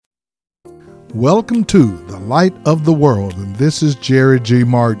Welcome to The Light of the World, and this is Jerry G.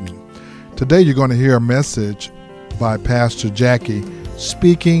 Martin. Today you're going to hear a message by Pastor Jackie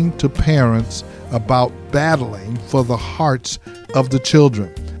speaking to parents about battling for the hearts of the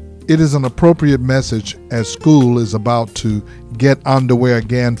children. It is an appropriate message as school is about to get underway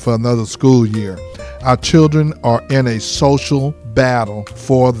again for another school year. Our children are in a social battle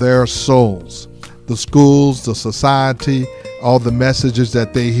for their souls. The schools, the society, all the messages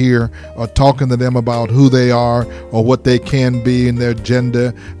that they hear are talking to them about who they are or what they can be in their gender,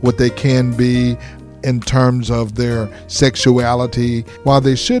 what they can be in terms of their sexuality. While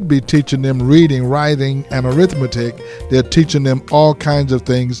they should be teaching them reading, writing, and arithmetic, they're teaching them all kinds of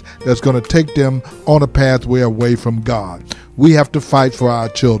things that's going to take them on a pathway away from God. We have to fight for our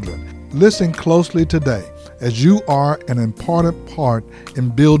children. Listen closely today, as you are an important part in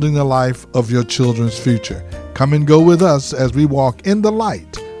building the life of your children's future. Come and go with us as we walk in the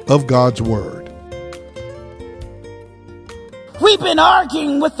light of God's Word. We've been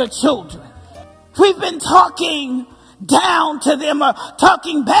arguing with the children. We've been talking down to them or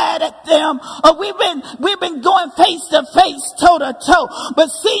talking bad at them, or we've been going face to face, toe to toe. But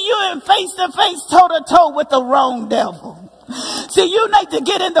see, you in face to face, toe to toe with the wrong devil. See, you need to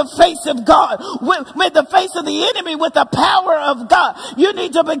get in the face of God, with the face of the enemy, with the power of God. You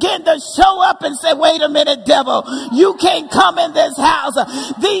need to begin to show up and say, wait a minute, devil, you can't come in this house.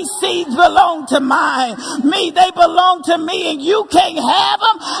 These seeds belong to they belong to me, and you can't have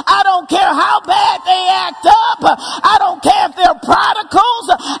them. I don't care how bad they act up. I don't care if they're prodigals.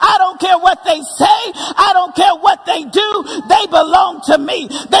 I don't care what they say. I don't care what they do. They belong to me.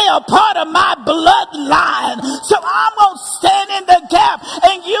 They are part of my bloodline. So I'm going to stand in the gap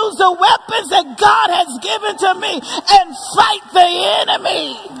and use the weapons that God has given to me and fight the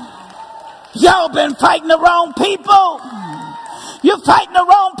enemy. Y'all been fighting the wrong people. You're fighting the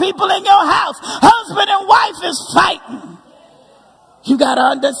wrong people in your house. Husband and wife is fighting. You got to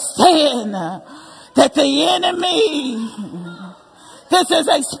understand that the enemy, this is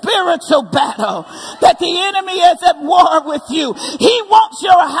a spiritual battle, that the enemy is at war with you. He wants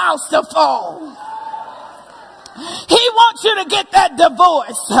your house to fall. He wants you to get that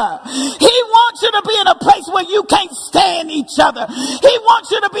divorce. He wants you to be in a place where you can't stand each other. He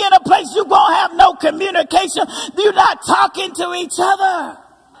wants you to be in a place you won't have no communication. You're not talking to each other.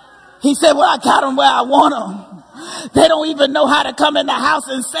 He said, well, I got them where I want them. They don't even know how to come in the house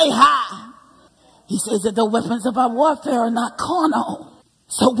and say hi. He says that the weapons of our warfare are not carnal.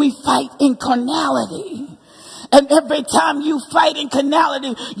 So we fight in carnality. And every time you fight in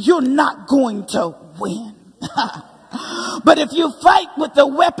carnality, you're not going to win. But if you fight with the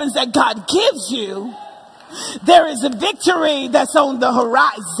weapons that God gives you, there is a victory that's on the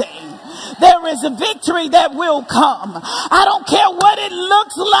horizon. There is a victory that will come. I don't care what it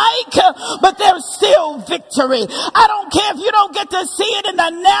looks like, but there's still victory. I don't care if you don't get to see it in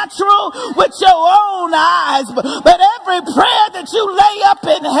the natural with your own eyes, but every prayer that you lay up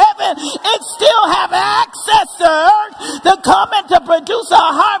in heaven, it still have access to earth to come and to produce a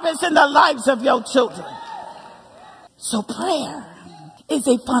harvest in the lives of your children. So prayer is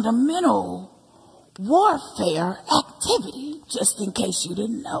a fundamental warfare activity, just in case you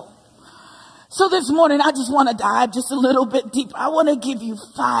didn't know. So this morning, I just want to dive just a little bit deeper. I want to give you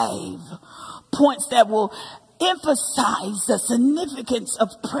 5 points that will emphasize the significance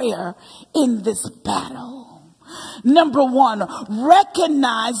of prayer in this battle. Number 1,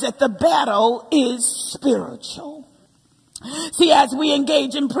 recognize that the battle is spiritual. See, as we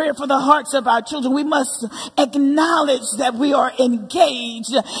engage in prayer for the hearts of our children, we must acknowledge that we are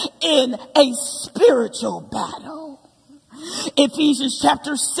engaged in a spiritual battle. Ephesians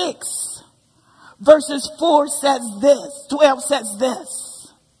chapter 6, verses 12 says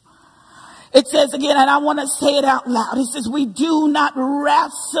this. It says again, and I want to say it out loud. It says, we do not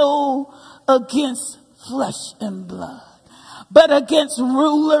wrestle against flesh and blood, but against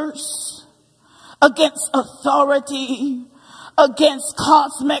rulers, against authority, against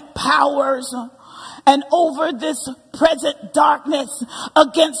cosmic powers, and over this present darkness,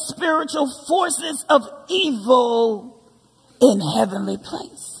 against spiritual forces of evil in heavenly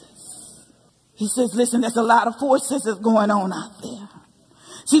places. He says, listen, there's a lot of forces that's going on out there.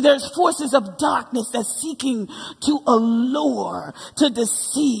 See, there's forces of darkness that's seeking to allure, to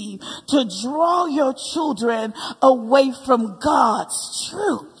deceive, to draw your children away from God's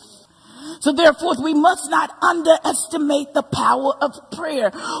truth. So therefore, we must not underestimate the power of prayer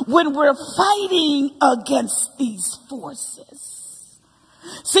when we're fighting against these forces.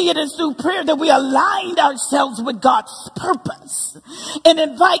 See, it is through prayer that we align ourselves with God's purpose and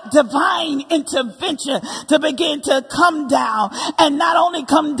invite divine intervention to begin to come down, and not only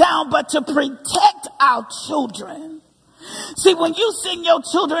come down, but to protect our children. See, when you send your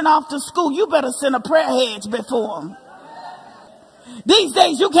children off to school, you better send a prayer hedge before them. These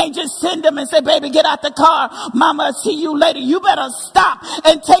days, you can't just send them and say, baby, get out the car. Mama, I'll see you later. You better stop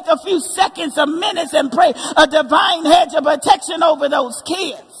and take a few seconds or minutes and pray a divine hedge of protection over those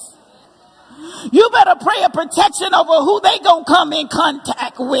kids. You better pray a protection over who they gonna come in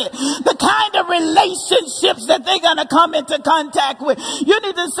contact with, the kind of relationships that they're gonna come into contact with. You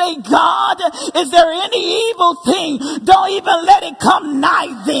need to say, God, is there any evil thing? Don't even let it come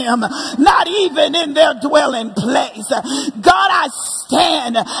nigh them, not even in their dwelling place. God, I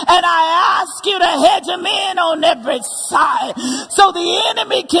stand and I ask you to hedge them in on every side so the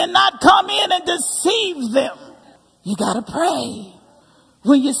enemy cannot come in and deceive them. You gotta pray.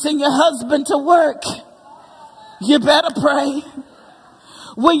 When you send your husband to work, you better pray.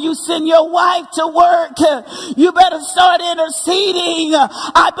 When you send your wife to work, you better start interceding.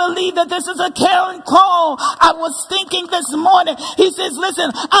 I believe that this is a caring call. I was thinking this morning, he says, listen,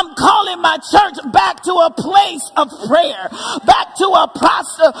 I'm calling my church back to a place of prayer, back to a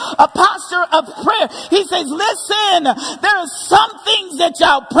posture of prayer. He says, listen, there are some things that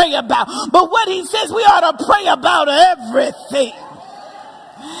y'all pray about, but what he says, we ought to pray about everything.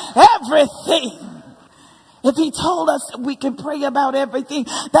 Everything. If he told us that we can pray about everything,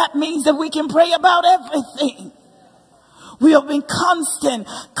 that means that we can pray about everything. We are in constant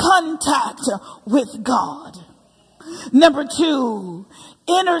contact with God. Number 2,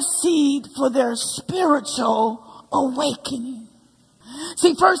 intercede for their spiritual awakening.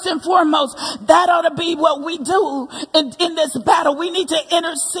 See, first and foremost, that ought to be what we do in this battle. We need to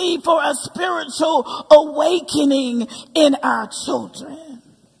intercede for a spiritual awakening in our children.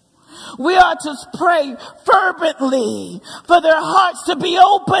 We are to pray fervently for their hearts to be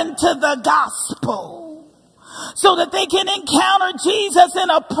open to the gospel so that they can encounter Jesus in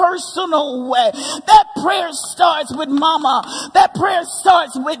a personal way. That prayer starts with mama. That prayer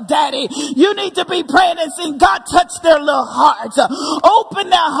starts with daddy. You need to be praying and saying, God, touch their little hearts. Open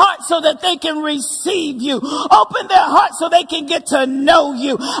their hearts so that they can receive you. Open their hearts so they can get to know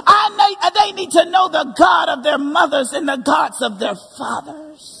you. They need to know the God of their mothers and the gods of their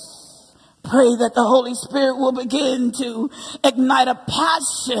fathers. Pray that the Holy Spirit will begin to ignite a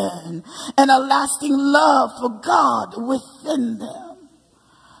passion and a lasting love for God within them.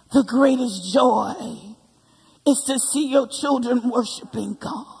 The greatest joy is to see your children worshiping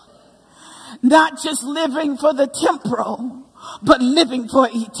God. Not just living for the temporal, but living for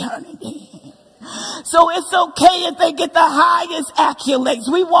eternity. So it's okay if they get the highest accolades.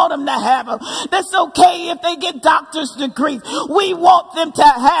 We want them to have them. It's okay if they get doctor's degrees. We want them to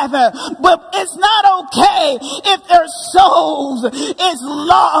have them. But it's not okay if their souls is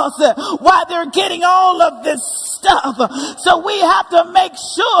lost while they're getting all of this stuff. So we have to make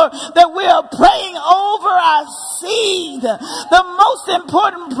sure that we are praying over our seed. The most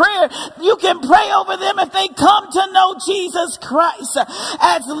important prayer, you can pray over them if they come to know Jesus Christ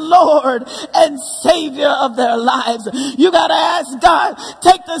as Lord and Savior of their lives. You gotta ask God,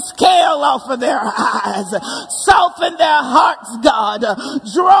 take the scale off of their eyes, soften their hearts, God,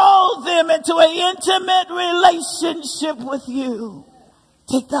 draw them into an intimate relationship with you.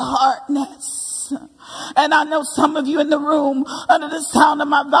 Take the hardness. And I know some of you in the room, under the sound of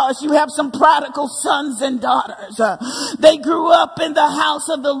my voice, you have some prodigal sons and daughters. They grew up in the house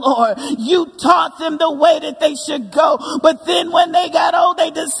of the Lord. You taught them the way that they should go. But then when they got old,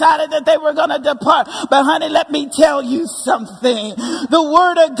 they decided that they were going to depart. But honey, let me tell you something. The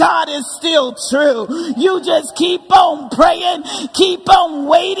word of God is still true. You just keep on praying, keep on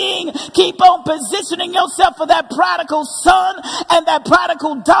waiting, keep on positioning yourself for that prodigal son and that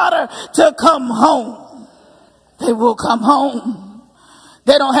prodigal daughter to come home. They will come home.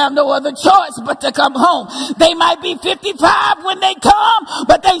 They don't have no other choice but to come home. They might be 55 when they come,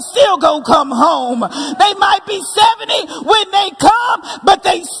 but they still gonna come home. They might be 70 when they come, but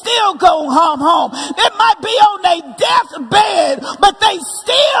they still go home. It might be on their deathbed, but they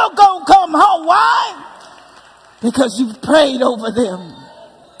still gonna come home. Why? Because you've prayed over them.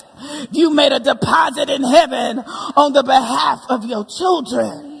 You made a deposit in heaven on the behalf of your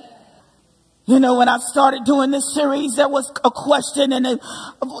children. You know, when I started doing this series, there was a question and,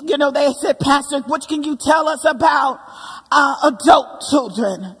 they said, Pastor, what can you tell us about adult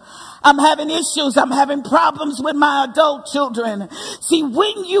children? I'm having issues. I'm having problems with my adult children. See,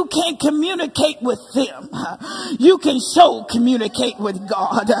 when you can communicate with them, you can communicate with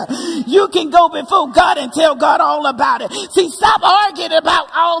God. You can go before God and tell God all about it. See, stop arguing about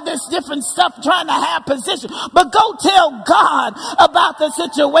all this different stuff, trying to have position, but go tell God about the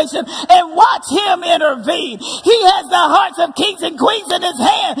situation and watch him intervene. He has the hearts of kings and queens in his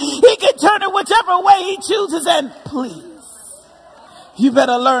hand. He can turn it whichever way he chooses. And please, you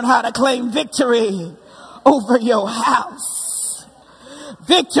better learn how to claim victory over your house.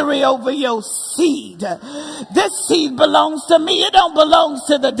 Victory over your seed. This seed belongs to me. It don't belong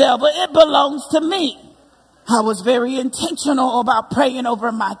to the devil. It belongs to me. I was very intentional about praying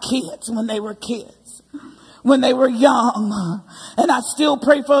over my kids when they were kids, when they were young. And I still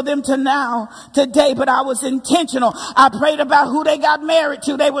pray for them today, but I was intentional. I prayed about who they got married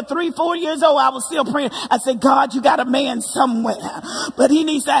to. They were 3-4 years old. I was still praying. I said, God, you got a man somewhere, but he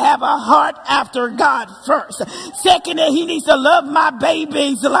needs to have a heart after God first. Second, he needs to love my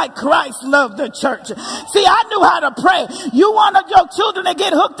babies like Christ loved the church. See, I knew how to pray. You want your children to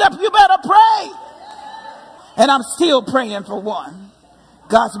get hooked up, you better pray. And I'm still praying for one.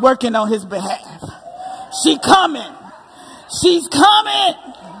 God's working on his behalf. She's coming.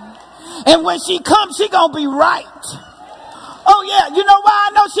 And when she comes, she gonna be right. Oh yeah, you know why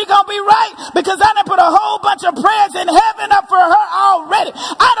I know she gonna be right? Because I done put a whole bunch of prayers in heaven up for her already.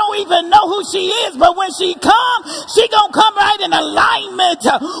 I don't even know who she is, but when she comes, she gonna come right in alignment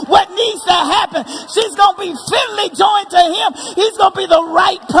to what needs to happen. She's gonna be fitly joined to him. He's gonna be the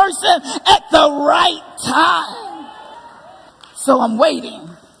right person at the right time. So I'm waiting.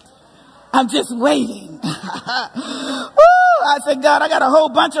 I'm just waiting. I said, God, I got a whole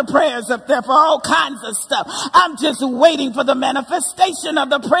bunch of prayers up there for all kinds of stuff. I'm just waiting for the manifestation of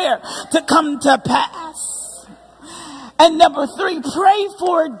the prayer to come to pass. And number 3, pray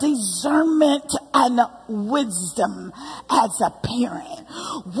for discernment and wisdom as a parent.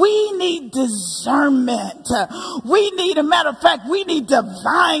 We need discernment. A matter of fact, we need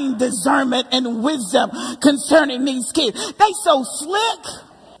divine discernment and wisdom concerning these kids. They so slick.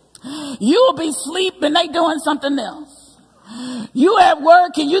 You'll be sleeping, they doing something else. You at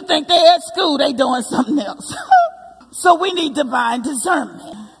work and you think they at school, they doing something else. So we need divine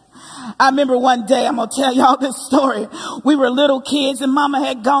discernment. I remember one day, I'm going to tell y'all this story. We were little kids and mama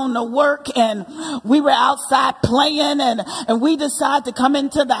had gone to work and we were outside playing and we decided to come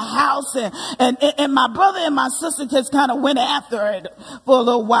into the house and my brother and my sister just kind of went after it for a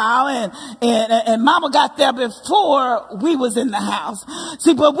little while and mama got there before we was in the house.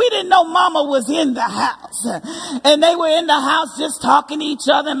 See, but we didn't know mama was in the house and they were in the house just talking to each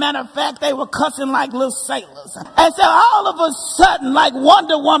other. Matter of fact, they were cussing like little sailors. And so all of a sudden, like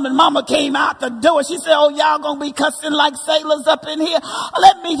Wonder Woman, mama came out the door. She said, oh, y'all gonna be cussing like sailors up in here?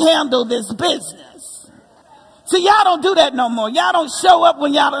 Let me handle this business. See, y'all don't do that no more. Y'all don't show up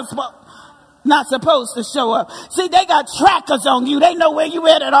when y'all not supposed to show up. See, they got trackers on you. They know where you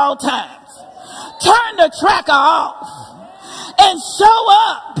at all times. Turn the tracker off and show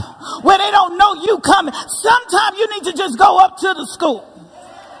up where they don't know you coming. Sometimes you need to just go up to the school.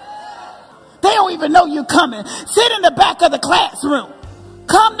 They don't even know you coming. Sit in the back of the classroom.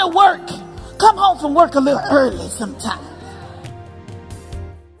 Come to work. Come home from work a little early sometimes.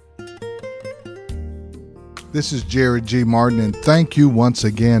 This is Jerry G. Martin, and thank you once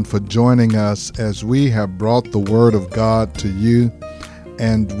again for joining us as we have brought the Word of God to you.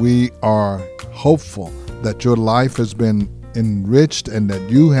 And we are hopeful that your life has been enriched and that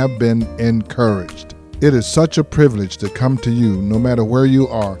you have been encouraged. It is such a privilege to come to you no matter where you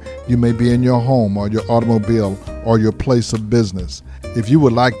are. You may be in your home or your automobile or your place of business. If you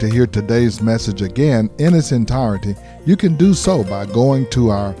would like to hear today's message again in its entirety, you can do so by going to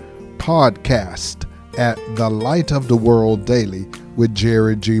our podcast at The Light of the World Daily with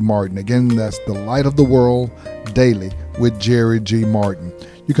Jerry G. Martin. Again, that's The Light of the World Daily with Jerry G. Martin.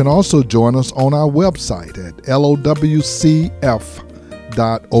 You can also join us on our website at lowcf.org.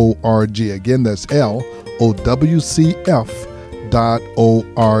 Again, that's lowcf.org.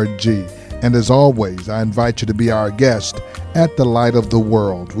 And as always, I invite you to be our guest at The Light of the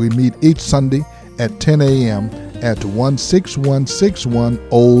World. We meet each Sunday at 10 a.m. at 16161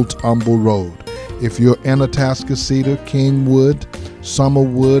 Old Humble Road. If you're in Atascocita, Kingwood,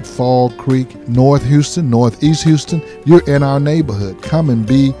 Summerwood, Fall Creek, North Houston, Northeast Houston, you're in our neighborhood. Come and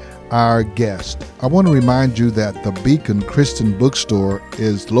be our guest. I want to remind you that the Beacon Christian Bookstore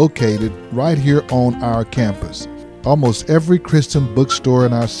is located right here on our campus. Almost every Christian bookstore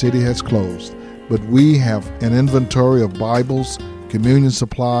in our city has closed, but we have an inventory of Bibles, communion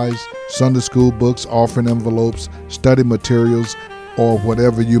supplies, Sunday school books, offering envelopes, study materials, or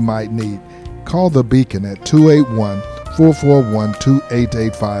whatever you might need. Call the Beacon at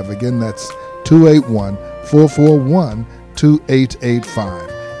 281-441-2885. Again, that's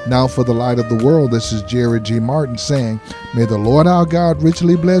 281-441-2885. Now for the Light of the World, this is Jerry G. Martin saying, may the Lord our God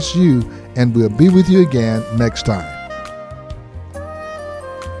richly bless you, and we'll be with you again next time.